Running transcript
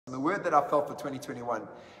word that I felt for 2021,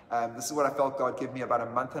 this is what I felt God give me about a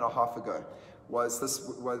month and a half ago, was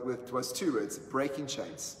 2 words: breaking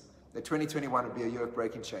chains. That 2021 would be a year of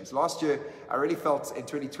breaking chains. Last year, I really felt in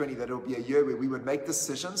 2020 that it would be a year where we would make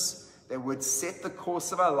decisions that would set the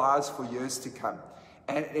course of our lives for years to come.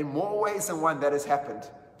 And in more ways than one, that has happened.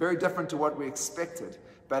 Very different to what we expected,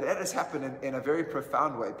 but it has happened in a very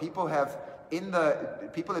profound way. People have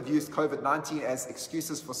used COVID-19 as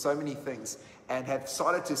excuses for so many things, and have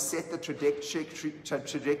started to set the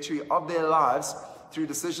trajectory of their lives through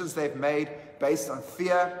decisions they've made based on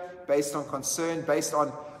fear, based on concern, based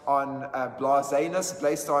on blaseness,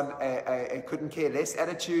 based on a couldn't care less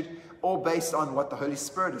attitude, or based on what the Holy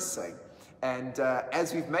Spirit is saying. And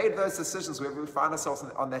as we've made those decisions, wherever we find ourselves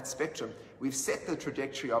on that spectrum, we've set the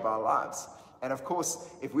trajectory of our lives. And of course,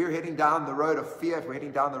 if we're heading down the road of fear, if we're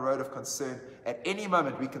heading down the road of concern, at any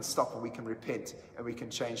moment we can stop and we can repent and we can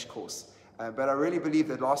change course. But I really believe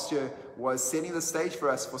that last year was setting the stage for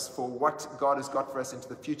us for what God has got for us into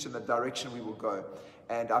the future and the direction we will go.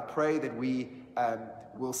 And I pray that we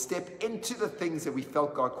will step into the things that we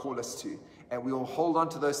felt God called us to. And we will hold on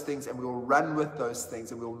to those things, and we will run with those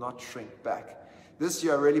things, and we will not shrink back. This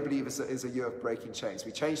year, I really believe, is a year of breaking chains.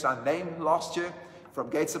 We changed our name last year from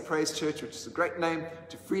Gates of Praise Church, which is a great name,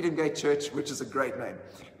 to Freedom Gate Church, which is a great name.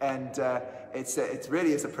 And it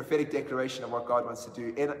really is a prophetic declaration of what God wants to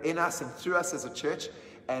do in us and through us as a church.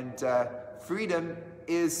 And freedom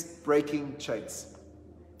is breaking chains.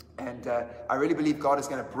 And I really believe God is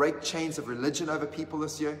going to break chains of religion over people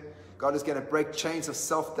this year. God is going to break chains of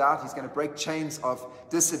self-doubt. He's going to break chains of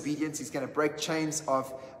disobedience. He's going to break chains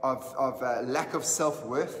of lack of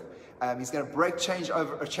self-worth. He's going to break chains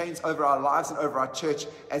over our lives and over our church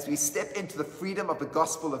as we step into the freedom of the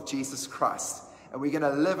gospel of Jesus Christ. And we're going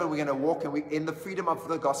to live and we're going to walk in the freedom of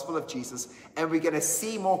the gospel of Jesus. And we're going to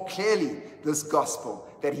see more clearly this gospel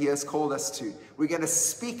that he has called us to. We're going to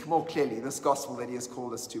speak more clearly this gospel that he has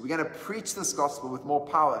called us to. We're going to preach this gospel with more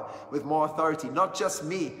power, with more authority. Not just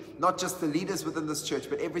me, not just the leaders within this church,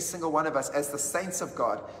 but every single one of us as the saints of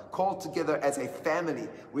God, called together as a family.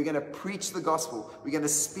 We're going to preach the gospel. We're going to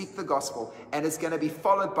speak the gospel. And it's going to be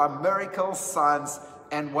followed by miracles, signs,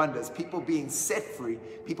 and wonders, people being set free,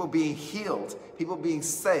 people being healed, people being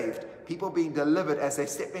saved, people being delivered as they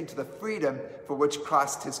step into the freedom for which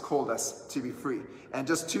Christ has called us to be free. And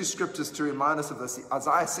just 2 scriptures to remind us of this.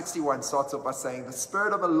 Isaiah 61 starts off by saying, "The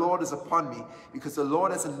Spirit of the Lord is upon me, because the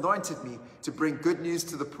Lord has anointed me to bring good news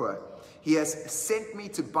to the poor. He has sent me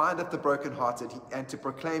to bind up the brokenhearted and to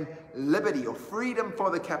proclaim liberty or freedom for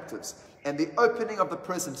the captives, and the opening of the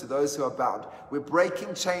prison to those who are bound." We're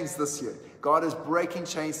breaking chains this year. God is breaking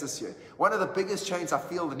chains this year. One of the biggest chains I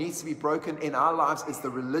feel that needs to be broken in our lives is the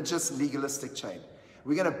religious, legalistic chain.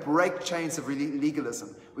 We're going to break chains of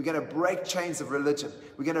legalism. We're going to break chains of religion.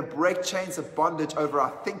 We're going to break chains of bondage over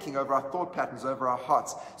our thinking, over our thought patterns, over our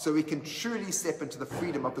hearts, so we can truly step into the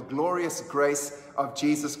freedom of the glorious grace of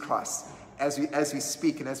Jesus Christ as we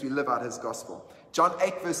speak and as we live out his gospel. John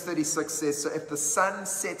 8 verse 36 says, "So if the Son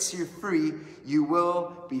sets you free, you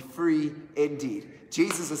will be free indeed."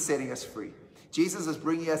 Jesus is setting us free. Jesus is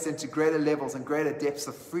bringing us into greater levels and greater depths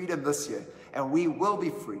of freedom this year, and we will be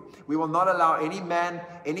free. We will not allow any man,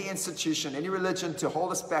 any institution, any religion to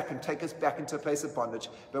hold us back and take us back into a place of bondage,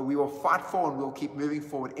 but we will fight for and we'll keep moving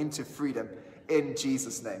forward into freedom in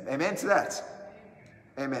Jesus' name. Amen to that?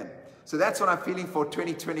 Amen. So that's what I'm feeling for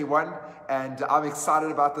 2021, and I'm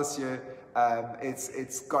excited about this year.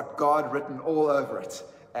 It's got God written all over it,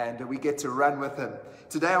 and we get to run with him.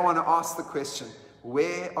 Today I want to ask the question,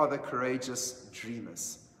 where are the courageous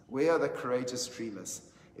dreamers? Where are the courageous dreamers?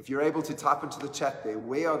 If you're able to type into the chat there,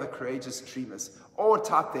 where are the courageous dreamers? Or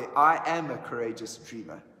type there, "I am a courageous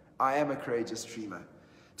dreamer." I am a courageous dreamer.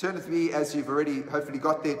 Turn with me, as you've already hopefully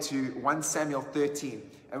got there, to 1 Samuel 13.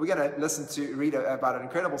 And we're going to read about an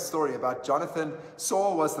incredible story about Jonathan.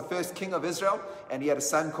 Saul was the first king of Israel, and he had a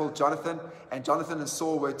son called Jonathan. And Jonathan and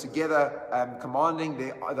Saul were together commanding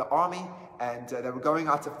the army, and they were going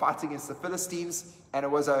out to fight against the Philistines. And it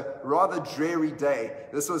was a rather dreary day.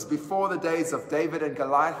 This was before the days of David and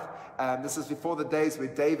Goliath. This is before the days where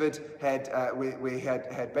David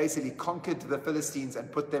had basically conquered the Philistines and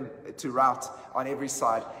put them to rout on every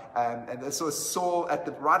side. And this was Saul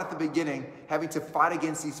right at the beginning, having to fight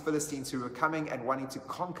against these Philistines who were coming and wanting to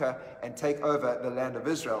conquer and take over the land of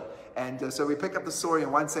Israel. And so we pick up the story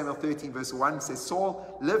in 1 Samuel 13 verse 1. It says,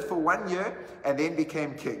 "Saul lived for 1 year and then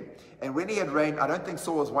became king. And when he had reigned," I don't think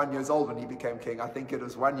Saul was 1 year old when he became king. I think it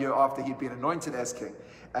was 1 year after he'd been anointed as king.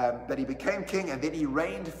 But he became king, and then he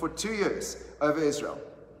reigned for 2 years over Israel.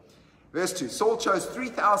 Verse 2, Saul chose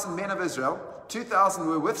 3,000 men of Israel. 2,000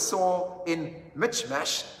 were with Saul in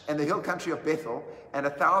Michmash and the hill country of Bethel, and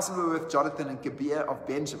 1,000 were with Jonathan in Gibeah of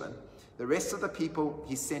Benjamin. The rest of the people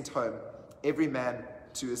he sent home, every man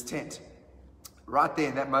to his tent. Right there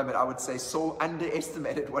in that moment, I would say Saul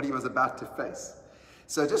underestimated what he was about to face.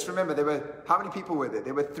 So just remember, how many people were there?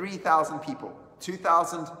 There were 3,000 people.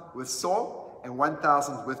 2,000 with Saul and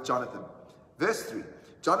 1,000 with Jonathan. Verse 3,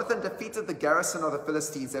 Jonathan defeated the garrison of the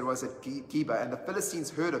Philistines that was at Geba, and the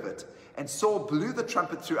Philistines heard of it. And Saul blew the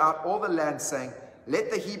trumpet throughout all the land, saying,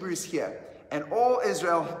 let the Hebrews hear. And all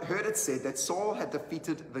Israel heard it said that Saul had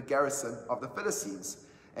defeated the garrison of the Philistines,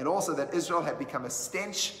 and also that Israel had become a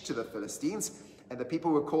stench to the Philistines, and the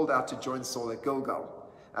people were called out to join Saul at Gilgal.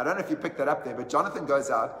 I don't know if you picked that up there, but Jonathan goes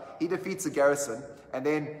out, he defeats the garrison, and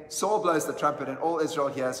then Saul blows the trumpet, and all Israel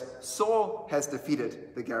hears, Saul has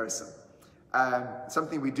defeated the garrison.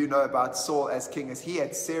 Something we do know about Saul as king is he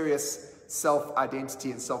had serious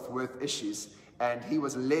self-identity and self-worth issues, and he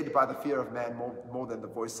was led by the fear of man more than the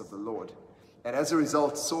voice of the Lord. And as a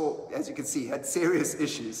result, Saul, as you can see, had serious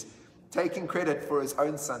issues, taking credit for his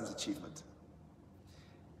own son's achievement.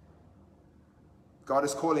 God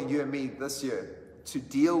is calling you and me this year to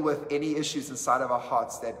deal with any issues inside of our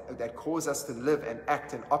hearts that cause us to live and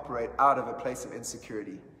act and operate out of a place of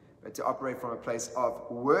insecurity, but to operate from a place of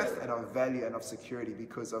worth and of value and of security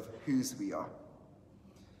because of whose we are.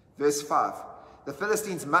 Verse 5, the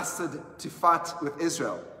Philistines mustered to fight with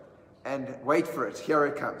Israel, and wait for it, here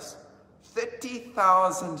it comes.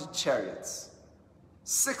 30,000 chariots,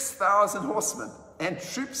 6,000 horsemen, and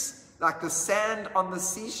troops like the sand on the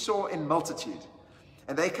seashore in multitude.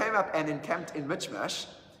 And they came up and encamped in Michmash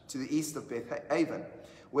to the east of Beth-aven.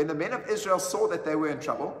 When the men of Israel saw that they were in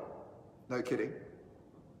trouble, no kidding,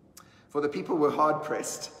 for the people were hard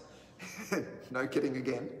pressed, no kidding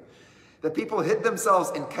again, the people hid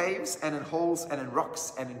themselves in caves and in holes and in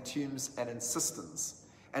rocks and in tombs and in cisterns.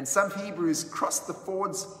 And some Hebrews crossed the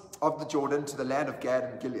fords of the Jordan to the land of Gad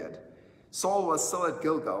and Gilead. Saul was still at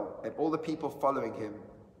Gilgal, and all the people following him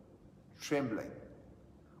trembling.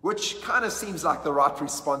 Which kind of seems like the right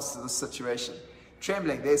response to the situation.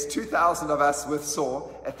 Trembling. There's 2,000 of us with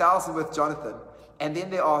Saul, 1,000 with Jonathan, and then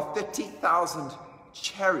there are 30,000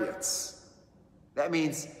 chariots. That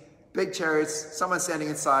means big chariots, someone standing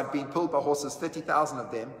inside, being pulled by horses, 30,000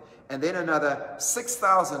 of them, and then another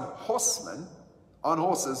 6,000 horsemen on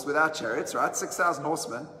horses without chariots, right? 6,000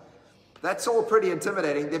 horsemen. That's all pretty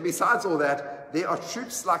intimidating. Then besides all that, there are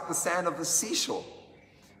troops like the sand of the seashore.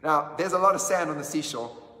 Now, there's a lot of sand on the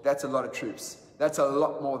seashore. That's a lot of troops. That's a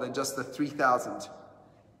lot more than just the 3,000.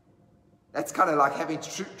 That's kind of like having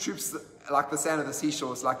troops like the sand of the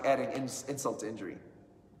seashore is like adding insult to injury.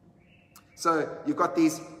 So you've got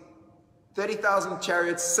these 30,000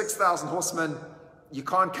 chariots, 6,000 horsemen. You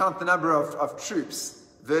can't count the number of troops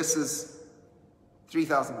versus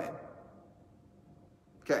 3,000 men.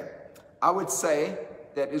 Okay, I would say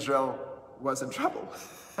that Israel was in trouble.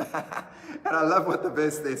 And I love what the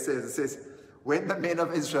verse there says. It says, when the men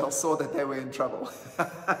of Israel saw that they were in trouble.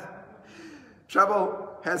 Trouble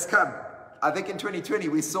has come. I think in 2020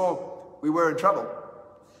 we were in trouble.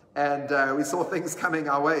 And we saw things coming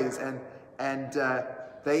our ways. And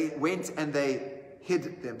they went and they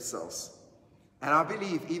hid themselves. And I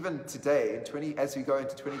believe even today, as we go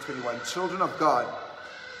into 2021, children of God,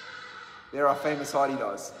 there are famous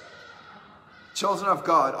hardy-dos. Children of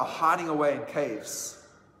God are hiding away in caves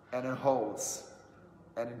and in holes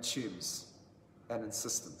and in tombs and in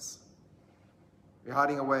cisterns. We're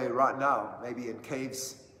hiding away right now, maybe in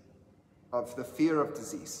caves of the fear of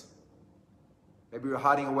disease. Maybe we're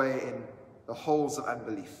hiding away in the holes of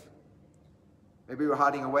unbelief. Maybe we're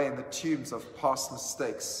hiding away in the tombs of past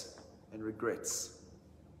mistakes and regrets.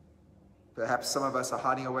 Perhaps some of us are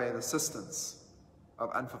hiding away in the cisterns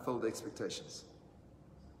of unfulfilled expectations.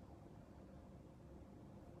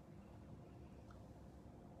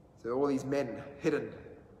 So all these men hidden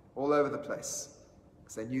all over the place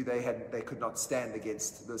because they knew they could not stand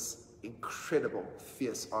against this incredible,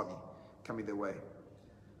 fierce army coming their way.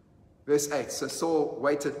 Verse 8, so Saul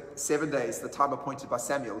waited 7 days, the time appointed by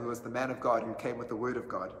Samuel, who was the man of God, who came with the word of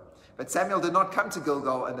God. But Samuel did not come to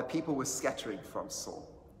Gilgal, and the people were scattering from Saul.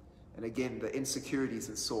 And again, the insecurities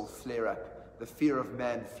in Saul flare up. The fear of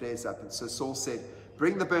man flares up. And so Saul said,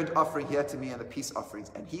 bring the burnt offering here to me and the peace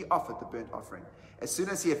offerings. And he offered the burnt offering. As soon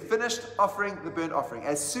as he had finished offering the burnt offering,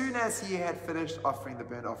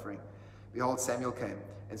 behold, Samuel came,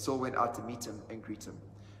 and Saul went out to meet him and greet him.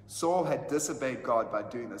 Saul had disobeyed God by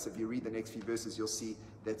doing this. If you read the next few verses, you'll see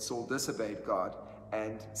that Saul disobeyed God.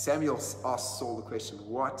 And Samuel asked Saul the question,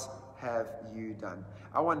 what have you done?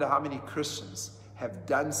 I wonder how many Christians have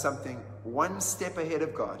done something one step ahead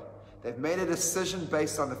of God. They've made a decision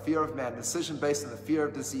based on the fear of man, a decision based on the fear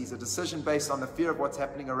of disease, a decision based on the fear of what's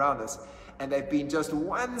happening around us. And they've been just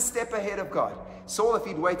one step ahead of God. Saul, if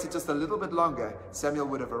he'd waited just a little bit longer, Samuel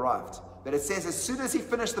would have arrived. But it says as soon as he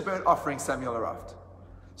finished the burnt offering, Samuel arrived.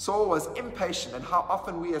 Saul was impatient, and how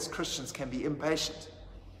often we as Christians can be impatient.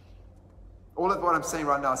 All of what I'm saying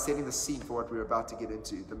right now is setting the scene for what we're about to get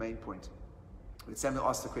into, the main point. When Samuel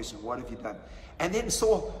asked the question, what have you done? And then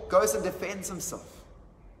Saul goes and defends himself.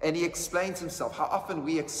 And he explains himself. How often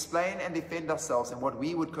we explain and defend ourselves in what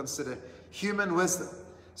we would consider human wisdom.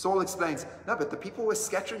 Saul explains, no, but the people were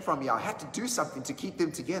scattering from me. I had to do something to keep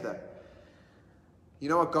them together. You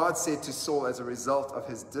know what God said to Saul as a result of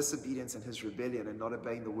his disobedience and his rebellion and not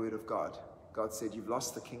obeying the word of God? God said, you've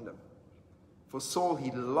lost the kingdom. For Saul, he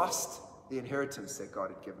lost the inheritance that God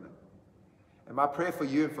had given him. And my prayer for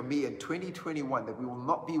you and for me in 2021, that we will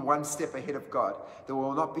not be one step ahead of God, that we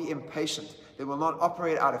will not be impatient, that we will not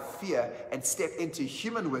operate out of fear and step into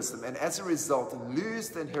human wisdom, and as a result, lose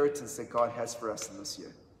the inheritance that God has for us in this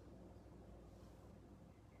year.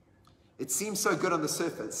 It seems so good on the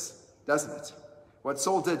surface, doesn't it? What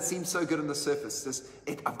Saul did seems so good on the surface.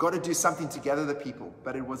 I've got to do something to gather the people,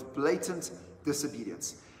 but it was blatant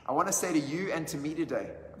disobedience. I want to say to you and to me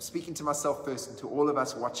today, I'm speaking to myself first and to all of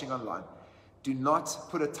us watching online, do not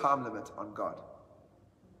put a time limit on God.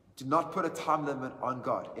 Do not put a time limit on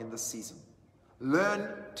God in this season. Learn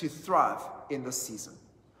to thrive in this season.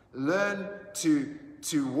 Learn to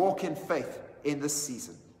walk in faith in this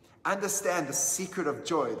season. Understand the secret of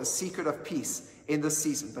joy, the secret of peace in this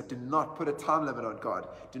season, but do not put a time limit on God.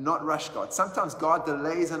 Do not rush God. Sometimes God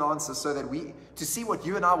delays an answer so that to see what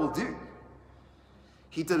you and I will do.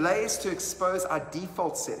 He delays to expose our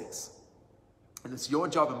default settings. And it's your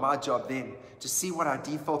job and my job then to see what our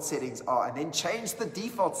default settings are and then change the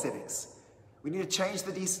default settings. We need to change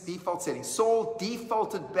the default settings. Saul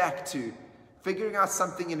defaulted back to figuring out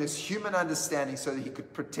something in his human understanding so that he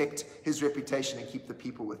could protect his reputation and keep the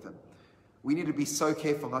people with him. We need to be so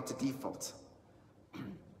careful not to default.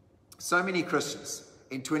 So many Christians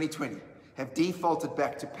in 2020 have defaulted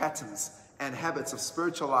back to patterns and habits of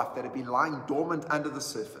spiritual life that have been lying dormant under the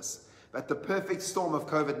surface. But the perfect storm of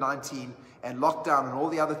COVID-19 and lockdown and all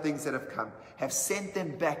the other things that have come have sent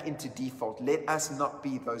them back into default. Let us not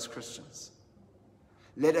be those Christians.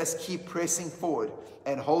 Let us keep pressing forward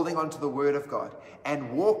and holding on to the word of God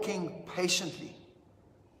and walking patiently.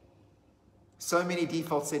 So many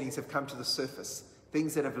default settings have come to the surface,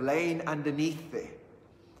 things that have lain underneath there.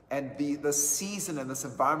 And the season and this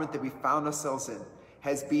environment that we found ourselves in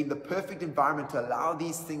has been the perfect environment to allow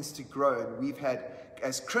these things to grow. And we've had,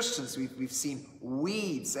 as Christians, we've seen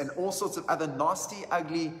weeds and all sorts of other nasty,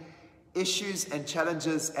 ugly issues and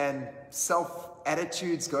challenges and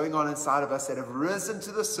self-attitudes going on inside of us that have risen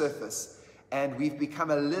to the surface. And we've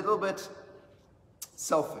become a little bit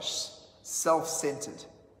selfish, self-centered.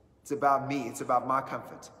 It's about me. It's about my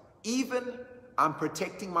comfort. Even I'm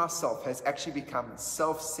protecting myself has actually become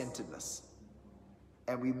self-centeredness.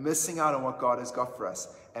 And we're missing out on what God has got for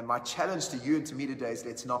us. And my challenge to you and to me today is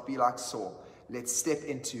let's not be like Saul. Let's step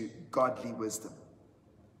into godly wisdom.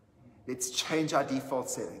 Let's change our default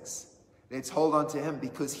settings. Let's hold on to him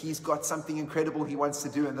because he's got something incredible he wants to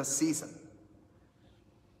do in this season.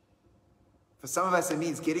 For some of us, it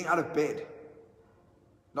means getting out of bed.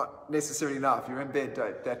 Not necessarily now. If you're in bed,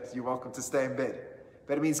 you're welcome to stay in bed.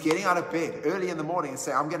 But it means getting out of bed early in the morning and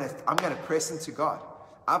say, I'm going to press into God.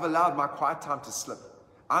 I've allowed my quiet time to slip.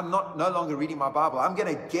 I'm no longer reading my Bible. I'm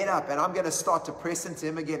going to get up and I'm going to start to press into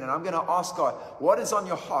him again. And I'm going to ask God, what is on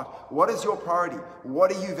your heart? What is your priority?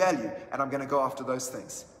 What do you value? And I'm going to go after those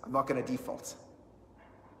things. I'm not going to default.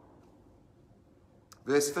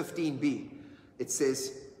 Verse 15b, it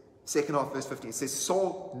says, second half, verse 15, it says,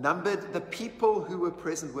 Saul numbered the people who were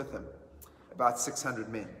present with him, about 600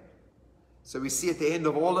 men. So we see at the end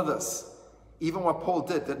of all of this, even what Paul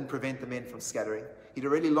didn't prevent the men from scattering. He'd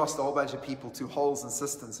already lost a whole bunch of people to holes and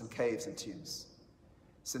cisterns and caves and tombs.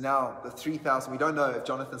 So now the 3,000, we don't know if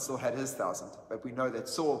Jonathan still had his 1,000, but we know that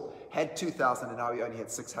Saul had 2,000 and now he only had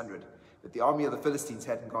 600. But the army of the Philistines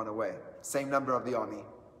hadn't gone away. Same number of the army,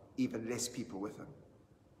 even less people with him.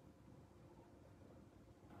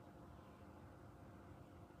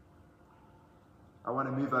 I want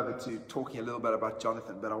to move over to talking a little bit about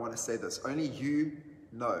Jonathan, but I want to say this. Only you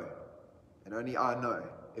know, and only I know,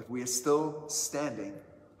 if we are still standing,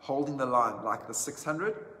 holding the line like the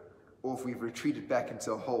 600, or if we've retreated back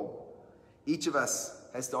into a hole. Each of us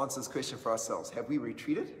has to answer this question for ourselves. Have we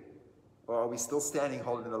retreated? Or are we still standing,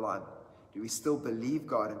 holding the line? Do we still believe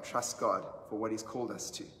God and trust God for what he's called us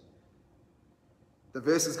to? The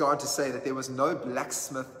verses go on to say that there was no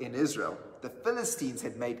blacksmith in Israel. The Philistines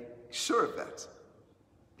had made sure of that.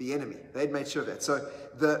 The enemy, they'd made sure of that. So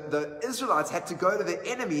the Israelites had to go to the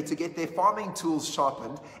enemy to get their farming tools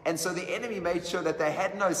sharpened. And so the enemy made sure that they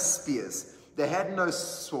had no spears. They had no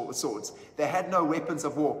swords. They had no weapons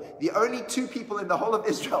of war. The only two people in the whole of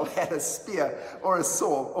Israel had a spear or a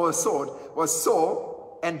sword was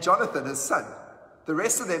Saul and Jonathan, his son. The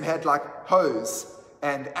rest of them had like hoes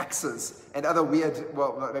and axes and other weird,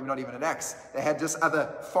 well, maybe not even an axe. They had just other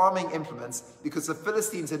farming implements because the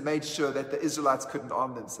Philistines had made sure that the Israelites couldn't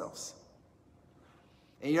arm themselves.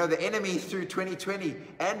 And you know, the enemy through 2020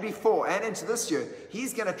 and before and into this year,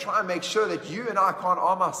 he's going to try and make sure that you and I can't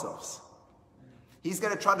arm ourselves. He's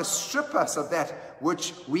going to try to strip us of that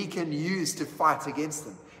which we can use to fight against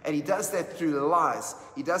him. And he does that through lies.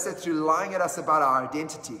 He does that through lying at us about our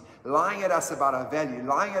identity, lying at us about our value,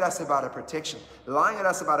 lying at us about our protection, lying at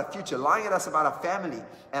us about our future, lying at us about our family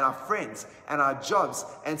and our friends and our jobs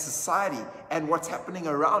and society and what's happening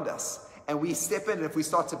around us. And we step in, and if we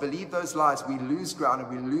start to believe those lies, we lose ground and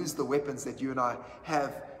we lose the weapons that you and I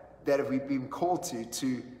have, that we've been called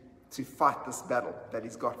to fight this battle that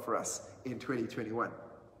he's got for us in 2021.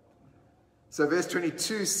 So verse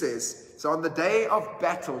 22 says, so on the day of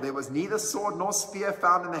battle, there was neither sword nor spear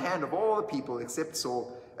found in the hand of all the people except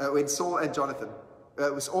Saul, when Saul and Jonathan,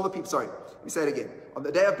 it was all the people, sorry, let me say it again. On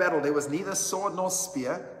the day of battle, there was neither sword nor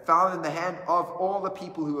spear found in the hand of all the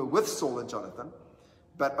people who were with Saul and Jonathan,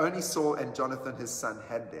 but only Saul and Jonathan, his son,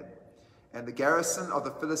 had them. And the garrison of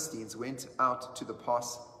the Philistines went out to the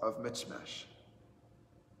pass of Michmash.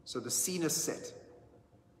 So the scene is set.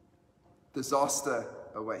 Disaster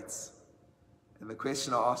awaits. And the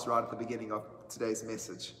question I asked right at the beginning of today's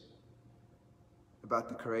message about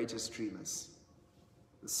the courageous dreamers.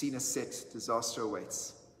 The scene is set, disaster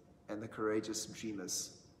awaits, and the courageous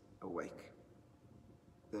dreamers awake.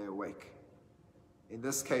 They awake. In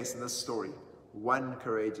this case, in this story, one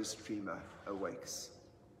courageous dreamer awakes.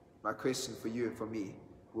 My question for you and for me,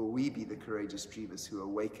 will we be the courageous dreamers who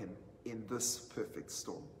awaken in this perfect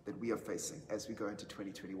storm that we are facing as we go into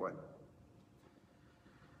 2021?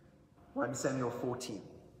 1 Samuel 14.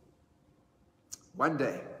 One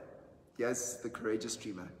day, here's the courageous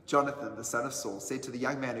dreamer, Jonathan, the son of Saul, said to the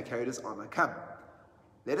young man who carried his armor, come,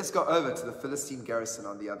 let us go over to the Philistine garrison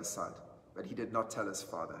on the other side. But he did not tell his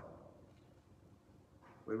father.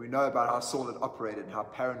 When we know about how Saul had operated and how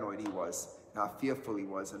paranoid he was, and how fearful he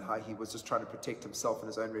was, and how he was just trying to protect himself and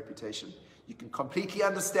his own reputation, you can completely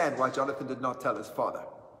understand why Jonathan did not tell his father.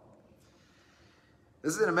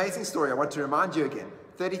 This is an amazing story. I want to remind you again.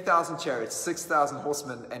 30,000 chariots, 6,000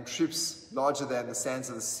 horsemen, and troops larger than the sands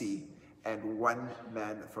of the sea, and one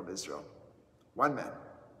man from Israel. One man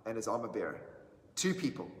and his armor bearer. Two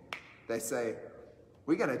people. They say,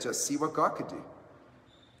 we're going to just see what God could do.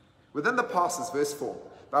 Within the passes, verse 4,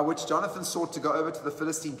 by which Jonathan sought to go over to the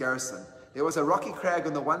Philistine garrison, there was a rocky crag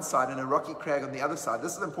on the one side and a rocky crag on the other side.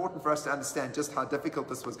 This is important for us to understand just how difficult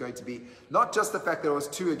this was going to be. Not just the fact that it was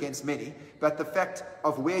 2 against many, but the fact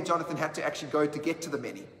of where Jonathan had to actually go to get to the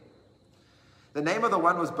many. The name of the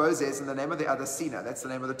one was Bozez and the name of the other Sina. That's the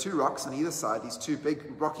name of the 2 rocks on either side, these 2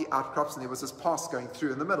 big rocky outcrops, and there was this pass going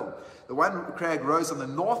through in the middle. The one crag rose on the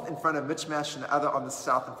north in front of Michmash and the other on the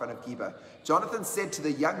south in front of Geba. Jonathan said to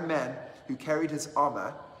the young man who carried his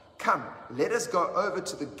armor, come, let us go over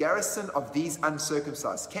to the garrison of these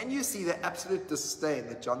uncircumcised. Can you see the absolute disdain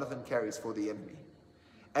that Jonathan carries for the enemy?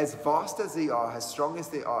 As vast as they are, as strong as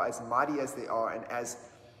they are, as mighty as they are, and as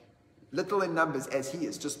little in numbers as he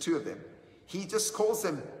is, just 2 of them, he just calls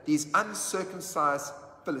them these uncircumcised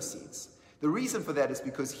Philistines. The reason for that is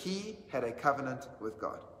because he had a covenant with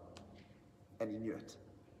God, and he knew it.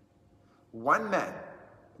 One man,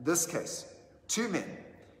 in this case, 2 men,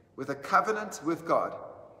 with a covenant with God,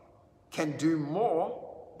 can do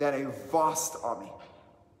more than a vast army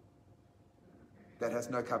that has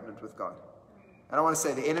no covenant with God. And I want to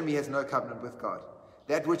say the enemy has no covenant with God.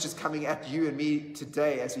 That which is coming at you and me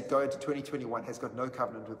today as we go into 2021 has got no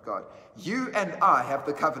covenant with God. You and I have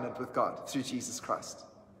the covenant with God through Jesus Christ.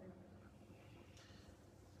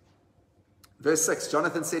 Verse 6,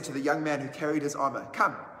 Jonathan said to the young man who carried his armor,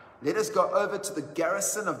 come, let us go over to the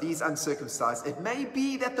garrison of these uncircumcised. It may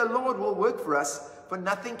be that the Lord will work for us, for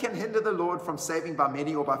nothing can hinder the Lord from saving by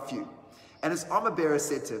many or by few. And his armor bearer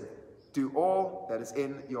said to him, do all that is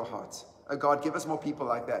in your heart. Oh God, give us more people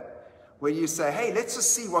like that. Where you say, hey, let's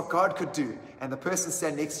just see what God could do. And the person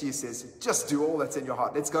standing next to you says, just do all that's in your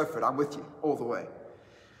heart. Let's go for it. I'm with you all the way.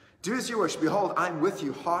 Do as you wish. Behold, I'm with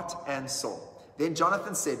you, heart and soul. Then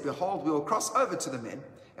Jonathan said, behold, we will cross over to the men,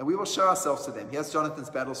 and we will show ourselves to them. Here's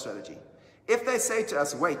Jonathan's battle strategy. If they say to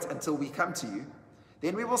us, wait until we come to you,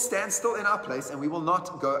 Then we will stand still in our place, and we will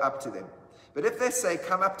not go up to them. But if they say,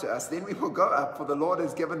 come up to us, then we will go up, for the Lord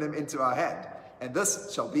has given them into our hand, and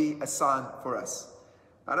this shall be a sign for us.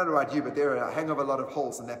 I don't know about you, but there are a hang of a lot of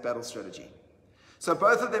holes in that battle strategy. So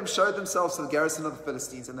both of them showed themselves to the garrison of the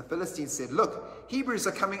Philistines, and the Philistines said, look, Hebrews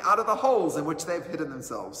are coming out of the holes in which they've hidden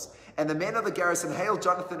themselves. And the men of the garrison hailed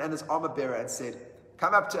Jonathan and his armor-bearer and said,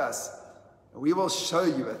 come up to us, and we will show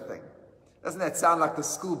you a thing. Doesn't that sound like the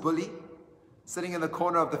school bully sitting in the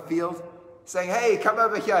corner of the field saying, hey, come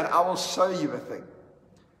over here and I will show you a thing?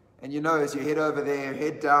 And you know, as you head over there,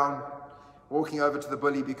 head down, walking over to the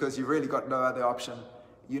bully because you've really got no other option,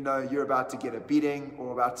 you know you're about to get a beating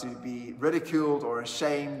or about to be ridiculed or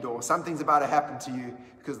ashamed, or something's about to happen to you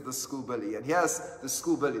because of the school bully. And here's the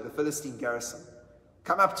school bully, the Philistine garrison.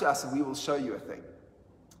 Come up to us and we will show you a thing.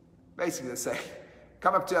 Basically they're saying,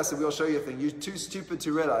 come up to us and we'll show you a thing. You're too stupid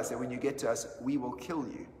to realize that when you get to us, we will kill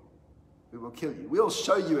you. We will kill you. We'll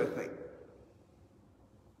show you a thing.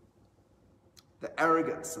 The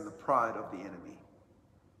arrogance and the pride of the enemy.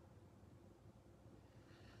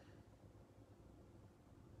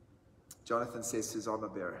 Jonathan says to his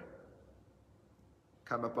armor-bearer,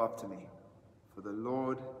 come up after me, for the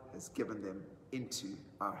Lord has given them into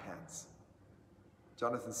our hands.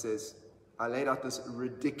 Jonathan says, I laid out this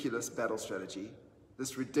ridiculous battle strategy,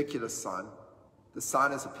 this ridiculous sign. The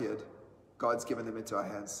sign has appeared. God's given them into our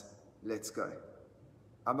hands. Let's go.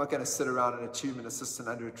 I'm not going to sit around in a tomb and assistant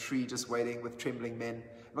under a tree just waiting with trembling men.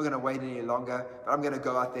 I'm not going to wait any longer, but I'm going to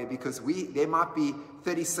go out there because there might be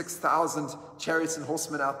 36,000 chariots and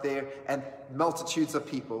horsemen out there and multitudes of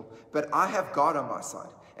people, but I have God on my side.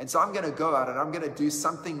 And so I'm going to go out and I'm going to do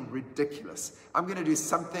something ridiculous. I'm going to do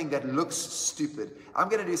something that looks stupid. I'm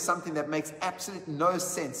going to do something that makes absolutely no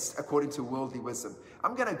sense according to worldly wisdom.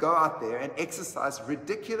 I'm going to go out there and exercise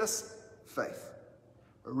ridiculous faith,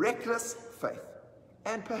 reckless faith.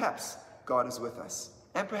 And perhaps God is with us.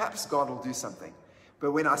 And perhaps God will do something.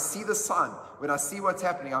 But when I see the sign, when I see what's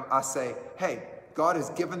happening, I say, hey, God has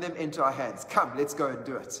given them into our hands. Come, let's go and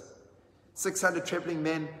do it. 600 trembling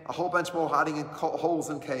men, a whole bunch more hiding in holes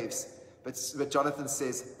and caves. But Jonathan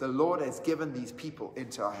says, the Lord has given these people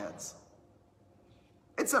into our hands.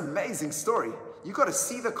 It's an amazing story. You've got to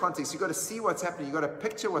see the context. You've got to see what's happening. You've got to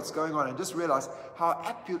picture what's going on and just realize how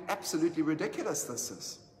absolutely ridiculous this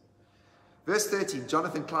is. Verse 13,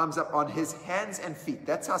 Jonathan climbs up on his hands and feet.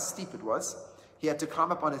 That's how steep it was. He had to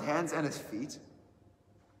climb up on his hands and his feet.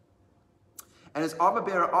 And his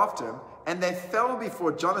armor-bearer after him. And they fell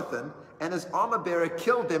before Jonathan, and his armor-bearer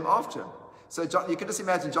killed them after him. So you can just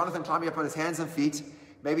imagine Jonathan climbing up on his hands and feet,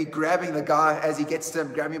 maybe grabbing the guy as he gets to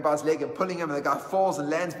him, grabbing him by his leg and pulling him, and the guy falls and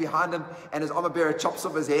lands behind him, and his armor-bearer chops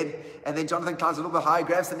off his head. And then Jonathan climbs a little bit higher,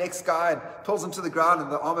 grabs the next guy and pulls him to the ground,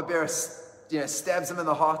 and the armor-bearer stabs him in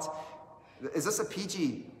the heart. Is this a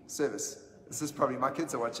PG service? This is probably, my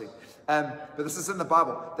kids are watching. But this is in the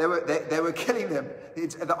Bible. They were killing them.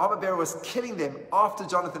 The armor-bearer was killing them after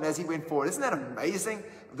Jonathan as he went forward. Isn't that amazing?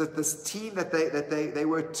 That this team that they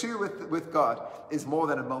were two with God is more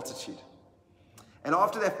than a multitude. And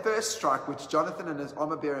after that first strike, which Jonathan and his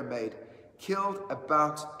armor-bearer made, killed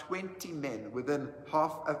about 20 men within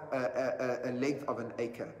half a length of an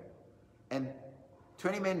acre. And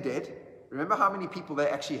 20 men dead. Remember how many people they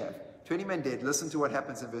actually have. 20 men dead. Listen to what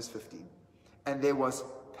happens in verse 15. And there was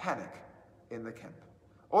panic in the camp.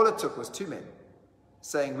 All it took was 2 men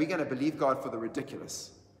saying, we're going to believe God for the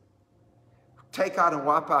ridiculous. Take out and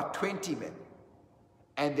wipe out 20 men.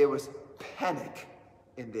 And there was panic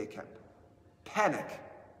in their camp. Panic.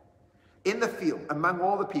 In the field, among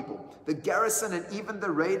all the people, the garrison and even the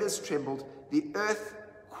raiders trembled. The earth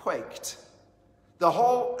quaked. The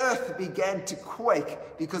whole earth began to quake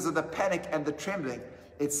because of the panic and the trembling.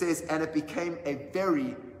 It says, and it became a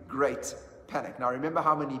very great panic. Now remember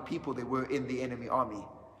how many people there were in the enemy army.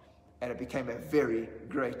 And it became a very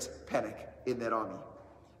great panic in that army.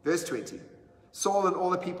 Verse 20. Saul and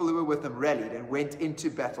all the people who were with him rallied and went into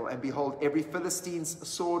battle. And behold, every Philistine's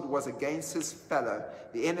sword was against his fellow.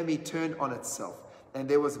 The enemy turned on itself. And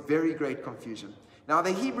there was very great confusion. Now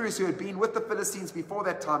the Hebrews who had been with the Philistines before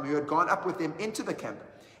that time, who had gone up with them into the camp,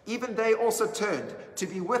 even they also turned to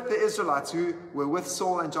be with the Israelites who were with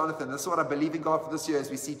Saul and Jonathan. This is what I believe in God for this year as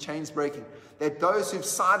we see chains breaking. That those who've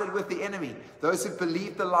sided with the enemy, those who've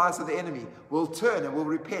believed the lies of the enemy, will turn and will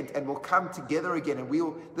repent and will come together again.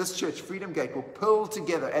 And this church, Freedom Gate, will pull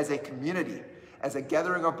together as a community, as a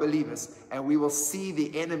gathering of believers. And we will see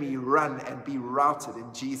the enemy run and be routed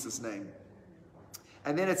in Jesus' name.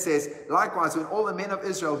 And then it says, likewise, when all the men of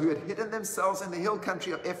Israel who had hidden themselves in the hill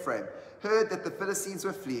country of Ephraim heard that the Philistines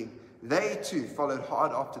were fleeing, they too followed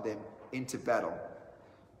hard after them into battle.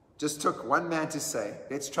 Just took one man to say,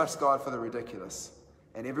 let's trust God for the ridiculous.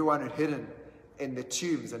 And everyone had hidden in the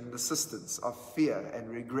tombs and in the cisterns of fear and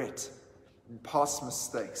regret and past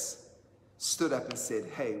mistakes stood up and said,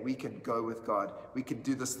 hey, we can go with God. We can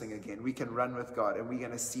do this thing again. We can run with God, and we're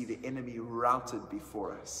going to see the enemy routed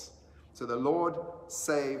before us. So the Lord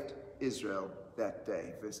saved Israel that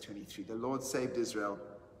day. Verse 23, the Lord saved Israel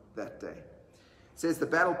that day. It says the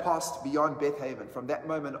battle passed beyond Beth Haven. From that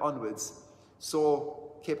moment onwards, Saul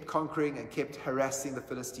kept conquering and kept harassing the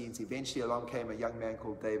Philistines. Eventually along came a young man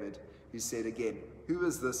called David, who said again, who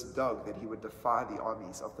is this dog that he would defy the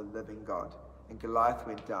armies of the living God? And Goliath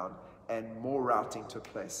went down, and more routing took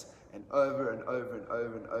place. And over and over and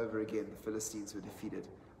over and over again, the Philistines were defeated.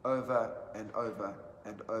 Over and over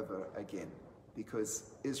and over again,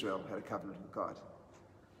 because Israel had a covenant with God.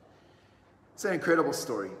 It's an incredible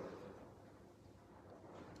story.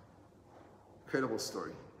 Incredible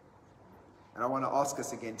story. And I want to ask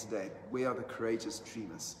us again today, we are the courageous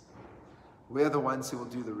dreamers. We are the ones who will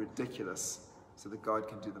do the ridiculous so that God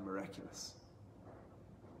can do the miraculous.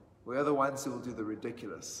 We are the ones who will do the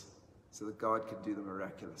ridiculous so that God can do the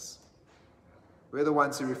miraculous. We're the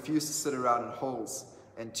ones who refuse to sit around in holes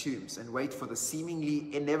and tombs and wait for the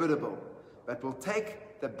seemingly inevitable, but will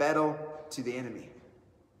take the battle to the enemy.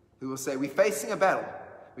 Who will say, we're facing a battle.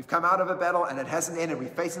 We've come out of a battle and it hasn't ended. We're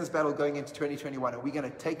facing this battle going into 2021, and we're going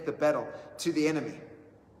to take the battle to the enemy.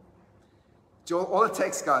 All it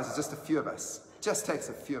takes, guys, is just a few of us. It just takes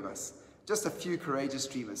a few of us. Just a few courageous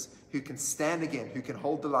dreamers who can stand again, who can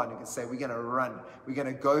hold the line, who can say, we're going to run, we're going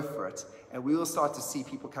to go for it. And we will start to see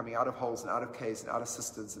people coming out of holes and out of caves and out of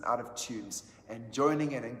cisterns and out of tombs and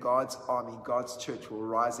joining in, and God's army, God's church will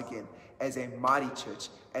rise again as a mighty church,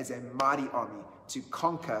 as a mighty army to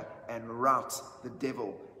conquer and rout the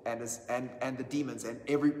devil and the demons and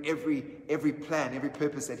every plan, every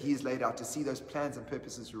purpose that he has laid out, to see those plans and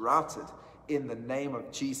purposes routed in the name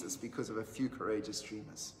of Jesus because of a few courageous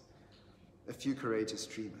dreamers. A few courageous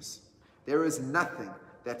dreamers. There is nothing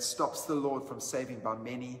that stops the Lord from saving by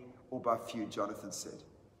many or by few, Jonathan said.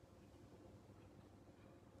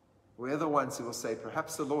 We're the ones who will say,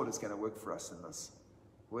 perhaps the Lord is going to work for us in this.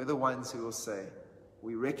 We're the ones who will say,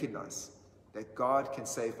 we recognize that God can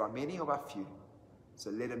save by many or by few. So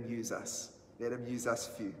let him use us. Let him use us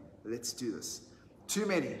few. Let's do this. Too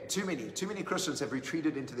many Christians have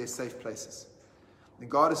retreated into their safe places. And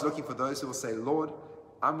God is looking for those who will say, Lord,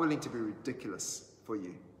 I'm willing to be ridiculous for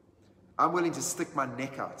you. I'm willing to stick my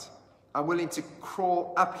neck out. I'm willing to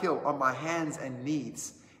crawl uphill on my hands and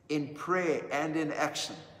knees in prayer and in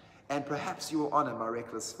action. And perhaps you will honor my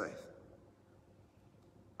reckless faith.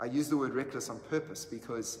 I use the word reckless on purpose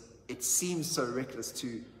because it seems so reckless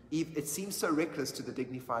to the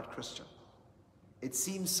dignified Christian. It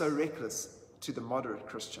seems so reckless to the moderate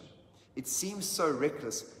Christian. It seems so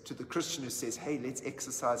reckless to the Christian who says, hey, let's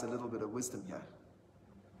exercise a little bit of wisdom here.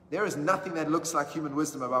 There is nothing that looks like human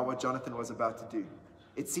wisdom about what Jonathan was about to do.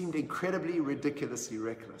 It seemed incredibly, ridiculously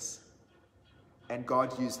reckless. And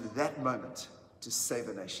God used that moment to save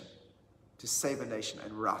a nation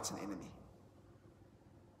and rout an enemy.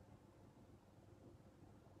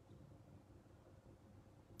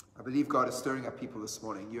 I believe God is stirring up people this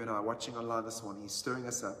morning. You and I are watching online this morning. He's stirring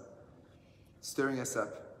us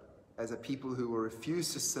up as a people who will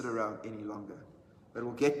refuse to sit around any longer, but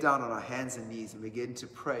will get down on our hands and knees and begin to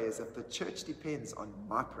pray as if the church depends on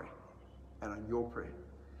my prayer and on your prayer.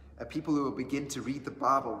 A people who will begin to read the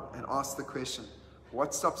Bible and ask the question,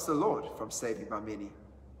 what stops the Lord from saving by many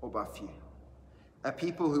or by few? A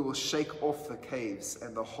people who will shake off the caves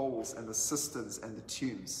and the holes and the cisterns and the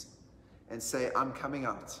tombs and say, I'm coming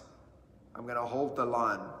out. I'm going to hold the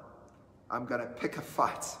line. I'm going to pick a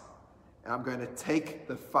fight. And I'm going to take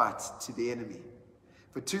the fight to the enemy.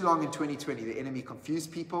 For too long in 2020, the enemy confused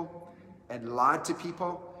people and lied to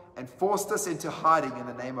people and forced us into hiding in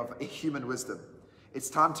the name of a human wisdom. It's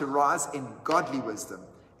time to rise in godly wisdom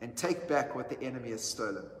and take back what the enemy has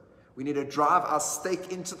stolen. We need to drive our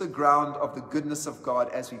stake into the ground of the goodness of God,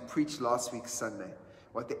 as we preached last week Sunday.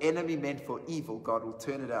 What the enemy meant for evil, God will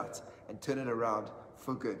turn it out and turn it around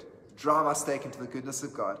for good. Drive our stake into the goodness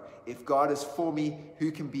of God. If God is for me,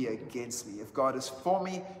 who can be against me? If God is for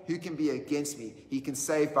me, who can be against me? He can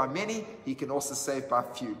save by many. He can also save by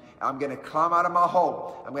few. I'm going to climb out of my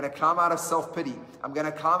hole. I'm going to climb out of self-pity. I'm going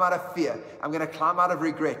to climb out of fear. I'm going to climb out of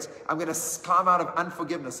regret. I'm going to climb out of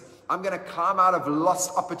unforgiveness. I'm going to climb out of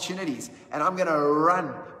lost opportunities. And I'm going to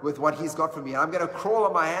run with what he's got for me. And I'm going to crawl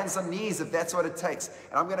on my hands and knees if that's what it takes.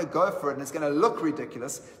 And I'm going to go for it. And it's going to look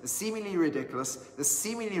ridiculous, the seemingly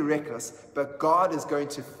reckless, but God is going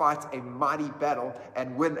to fight a mighty battle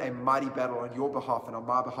and win a mighty battle on your behalf and on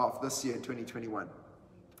my behalf this year in 2021.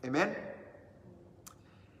 Amen?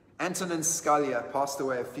 Antonin Scalia passed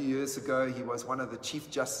away a few years ago. He was one of the Chief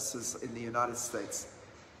Justices in the United States.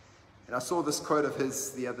 And I saw this quote of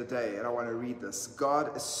his the other day, and I want to read this.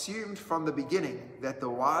 God assumed from the beginning that the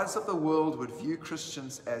wise of the world would view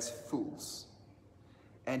Christians as fools.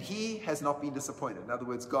 And he has not been disappointed. In other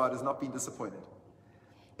words, God has not been disappointed.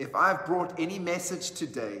 If I've brought any message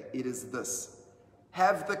today, it is this.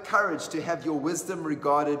 Have the courage to have your wisdom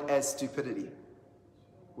regarded as stupidity.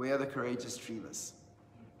 Where are the courageous dreamers?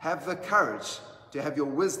 Have the courage to have your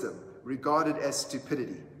wisdom regarded as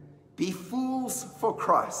stupidity. Be fools for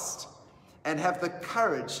Christ, and have the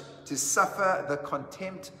courage to suffer the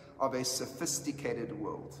contempt of a sophisticated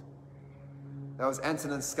world. That was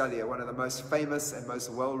Antonin Scalia, one of the most famous and most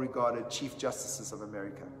well-regarded Chief Justices of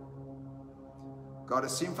America. God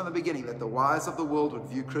assumed from the beginning that the wise of the world would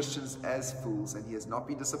view Christians as fools, and he has not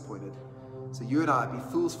been disappointed. So you and I, be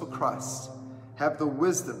fools for Christ. Have the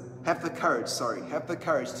courage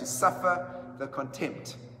to suffer the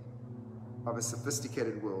contempt of a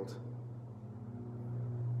sophisticated world.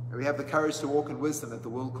 May we have the courage to walk in wisdom that the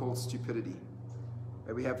world calls stupidity.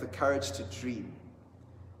 May we have the courage to dream.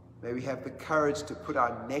 May we have the courage to put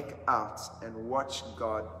our neck out and watch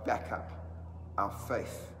God back up our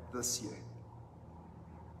faith this year.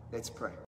 Let's pray.